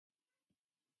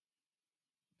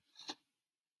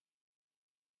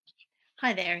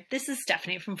Hi there, this is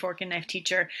Stephanie from Fork and Knife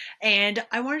Teacher, and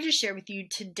I wanted to share with you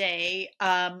today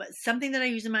something that I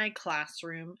use in my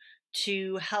classroom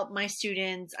to help my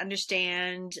students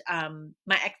understand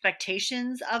my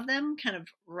expectations of them kind of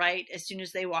right as soon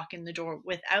as they walk in the door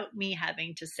without me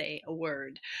having to say a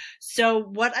word. So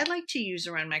what I like to use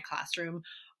around my classroom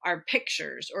are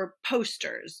pictures or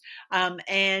posters,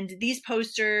 and these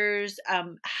posters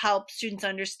help students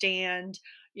understand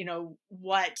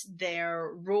what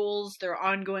their roles, their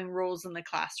ongoing roles in the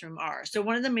classroom are. So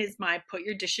one of them is my put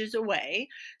your dishes away,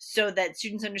 so that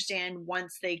students understand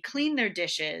once they clean their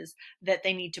dishes that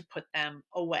they need to put them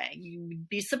away. You'd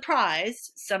be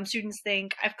surprised. Some students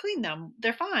think I've cleaned them.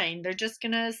 They're fine. They're just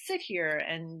going to sit here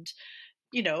and,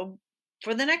 you know,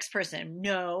 for the next person.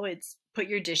 No, it's put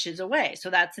your dishes away. So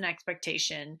that's an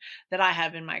expectation that I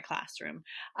have in my classroom.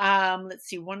 Let's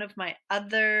see, one of my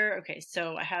other, okay,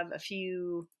 so I have a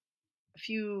few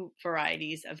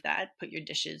varieties of that. Put your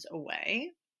dishes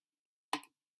away.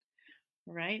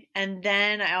 Right. And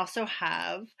then I also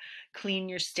have clean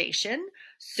your station.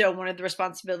 So one of the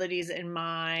responsibilities in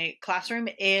my classroom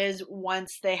is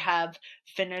once they have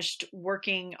finished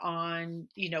working on,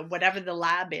 whatever the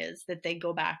lab is, that they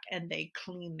go back and they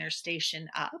clean their station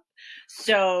up.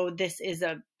 So this is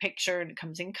a picture and it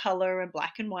comes in color and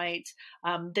black and white.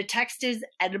 The text is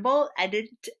editable,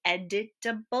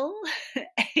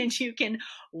 and you can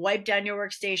wipe down your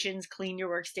workstations, clean your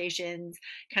workstations,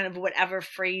 kind of whatever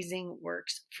phrasing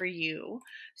works for you.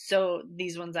 So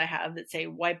these ones I have that say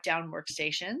wipe down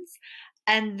workstations.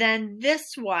 And then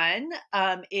this one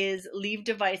is leave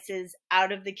devices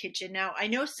out of the kitchen. Now, I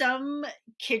know some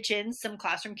kitchens, some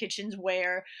classroom kitchens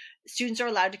where students are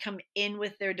allowed to come in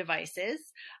with their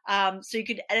devices. So you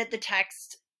could edit the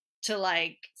text to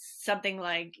something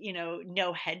like,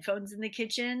 no headphones in the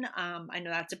kitchen. I know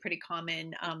that's a pretty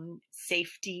common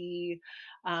safety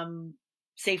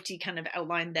kind of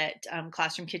outline that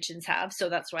classroom kitchens have. So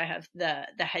that's why I have the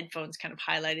headphones kind of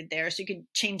highlighted there. So you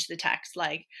could change the text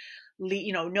like,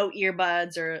 no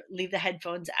earbuds, or leave the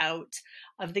headphones out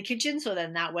of the kitchen. So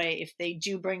then that way, if they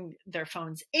do bring their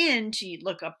phones in to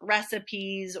look up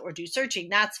recipes or do searching,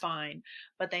 that's fine.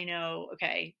 But they know,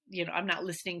 okay, I'm not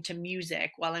listening to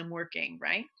music while I'm working,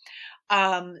 right?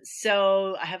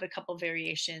 So I have a couple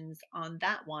variations on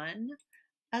that one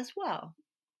as well.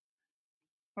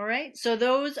 All right, so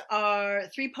those are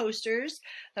 3 posters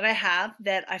that I have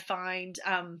that I find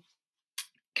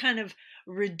kind of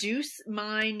reduce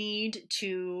my need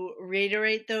to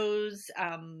reiterate those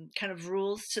kind of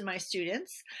rules to my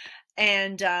students,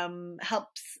 and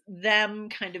helps them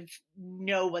kind of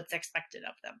know what's expected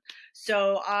of them.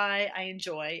 So I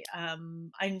enjoy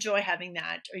having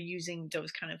that or using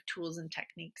those kind of tools and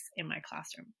techniques in my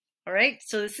classroom. All right,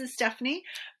 so this is Stephanie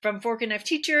from Fork and Knife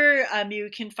Teacher.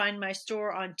 You can find my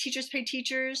store on Teachers Pay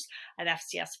Teachers at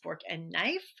FCS Fork and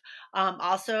Knife.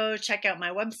 Also, check out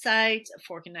my website,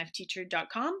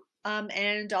 forkandknifeteacher.com,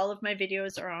 and all of my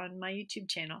videos are on my YouTube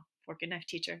channel, Fork and Knife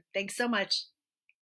Teacher. Thanks so much.